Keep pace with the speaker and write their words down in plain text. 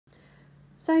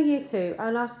So year 2,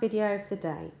 our last video of the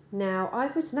day. Now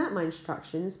I've written out my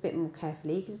instructions a bit more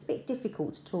carefully because it's a bit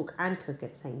difficult to talk and cook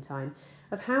at the same time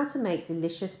of how to make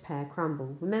delicious pear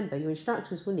crumble. Remember, your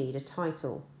instructions will need a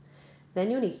title. Then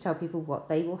you'll need to tell people what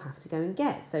they will have to go and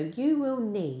get. So you will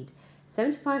need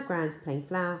 75 grams of plain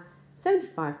flour,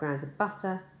 75 grams of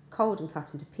butter, cold and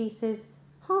cut into pieces,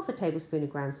 half a tablespoon of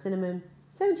ground cinnamon,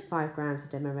 75 grams of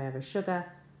demerara sugar,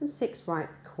 and 6 ripe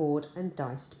cored and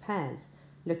diced pears.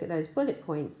 Look at those bullet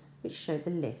points which show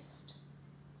the list.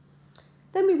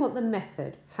 Then we want the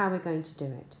method, how we're going to do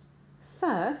it.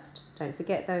 First, don't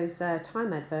forget those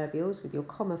time adverbials with your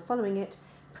comma following it.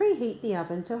 Preheat the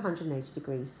oven to 180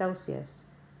 degrees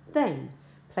Celsius. Then,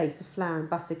 place the flour and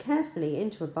butter carefully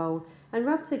into a bowl and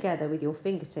rub together with your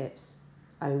fingertips.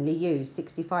 Only use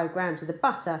 65 grams of the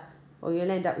butter or you'll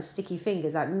end up with sticky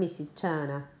fingers like Mrs.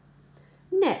 Turner.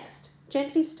 Next,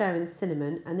 gently stir in the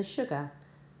cinnamon and the sugar.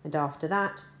 And after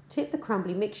that, tip the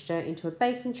crumbly mixture into a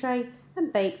baking tray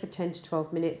and bake for 10 to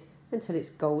 12 minutes until it's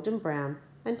golden brown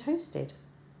and toasted.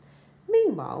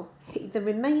 Meanwhile, heat the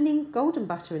remaining golden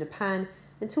butter in a pan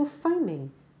until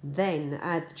foaming. Then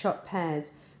add the chopped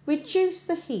pears. Reduce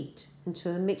the heat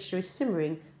until the mixture is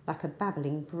simmering like a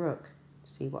babbling brook.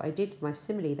 See what I did with my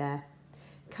simile there.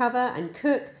 Cover and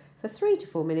cook for 3 to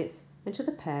 4 minutes until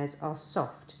the pears are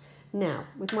soft. Now,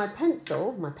 with my pens,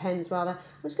 I'm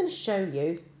just going to show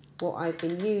you what I've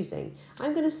been using.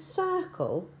 I'm going to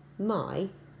circle my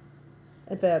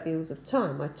adverbials of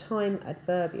time, my time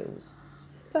adverbials.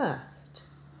 First,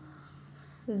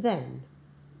 then,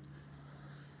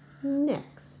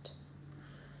 next,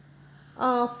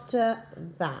 after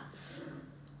that,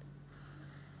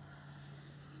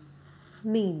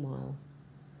 meanwhile.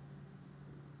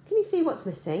 Can you see what's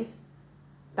missing?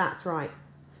 That's right,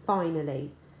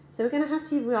 finally. So we're going to have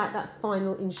to write that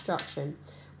final instruction.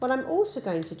 What I'm also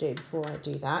going to do before I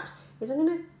do that is I'm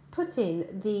going to put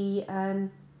in the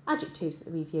adjectives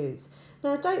that we've used.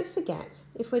 Now don't forget,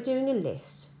 if we're doing a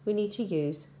list, we need to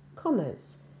use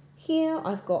commas. Here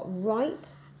I've got ripe,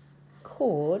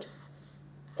 cored,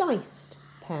 diced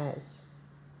pears.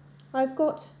 I've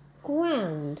got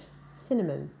ground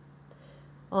cinnamon.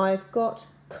 I've got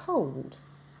cold.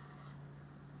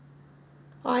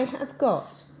 I have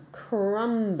got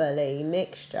crumbly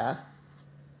mixture.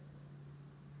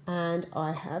 And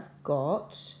I have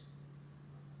got,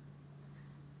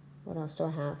 what else do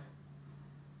I have?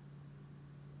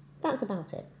 That's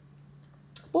about it.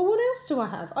 Well, what else do I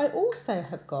have? I also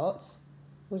have got,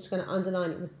 we're just going to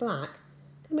underline it with black,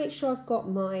 to make sure I've got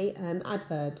my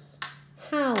adverbs.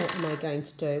 How am I going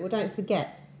to do it? Well, don't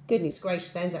forget, goodness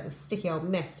gracious, I ended up with a sticky old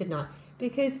mess, didn't I?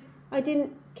 Because I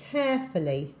didn't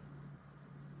carefully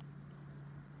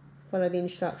follow the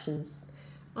instructions.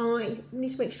 I need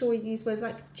to make sure we use words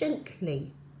like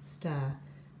gently stir.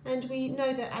 And we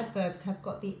know that adverbs have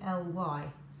got the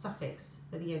ly suffix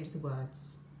at the end of the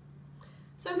words.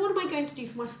 So what am I going to do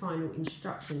for my final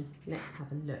instruction? Let's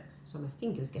have a look. So my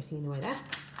finger's getting in the way there.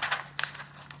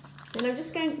 And I'm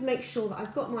just going to make sure that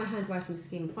I've got my handwriting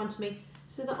scheme in front of me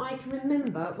so that I can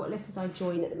remember what letters I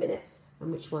join at the minute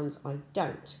and which ones I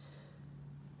don't.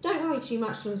 Don't worry too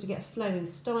much as long as we get a flowing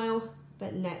style,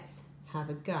 but let's have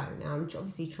a go. Now I'm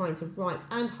obviously trying to write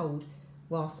and hold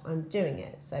whilst I'm doing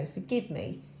it, so forgive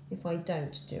me if I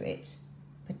don't do it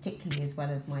particularly as well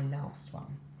as my last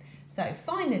one. So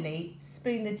finally,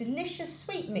 spoon the delicious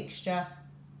sweet mixture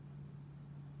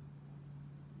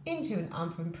into an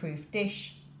oven-proof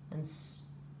dish and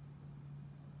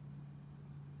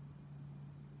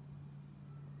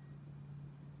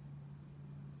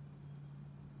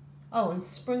and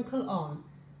sprinkle on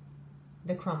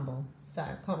the crumble. So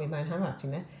can't read my own handwriting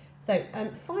there. So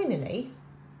finally,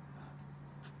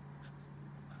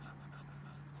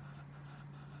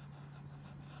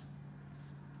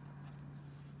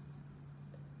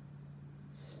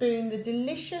 spoon the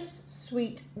delicious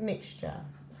sweet mixture.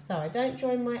 So I don't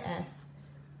join my S,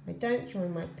 I don't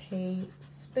join my P,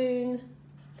 spoon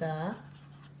the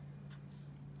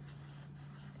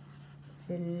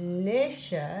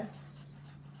delicious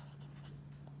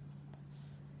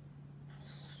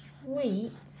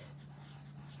sweet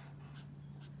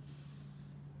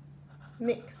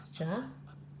mixture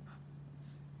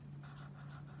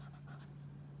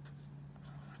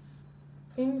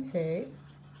into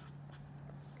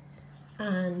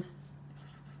an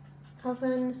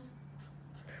oven-proof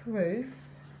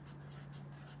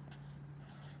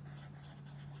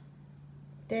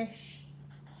dish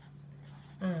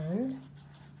and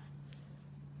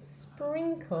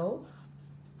sprinkle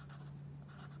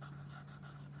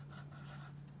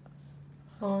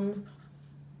on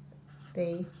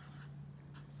the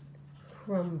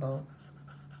crumble.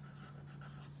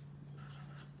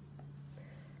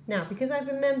 Now, because I've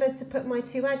remembered to put my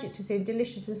two adjectives in,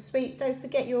 delicious and sweet, don't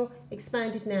forget your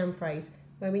expanded noun phrase,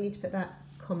 where we need to put that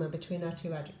comma between our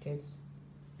two adjectives.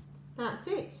 That's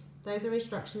it. Those are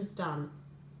instructions done.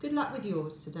 Good luck with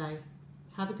yours today.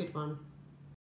 Have a good one.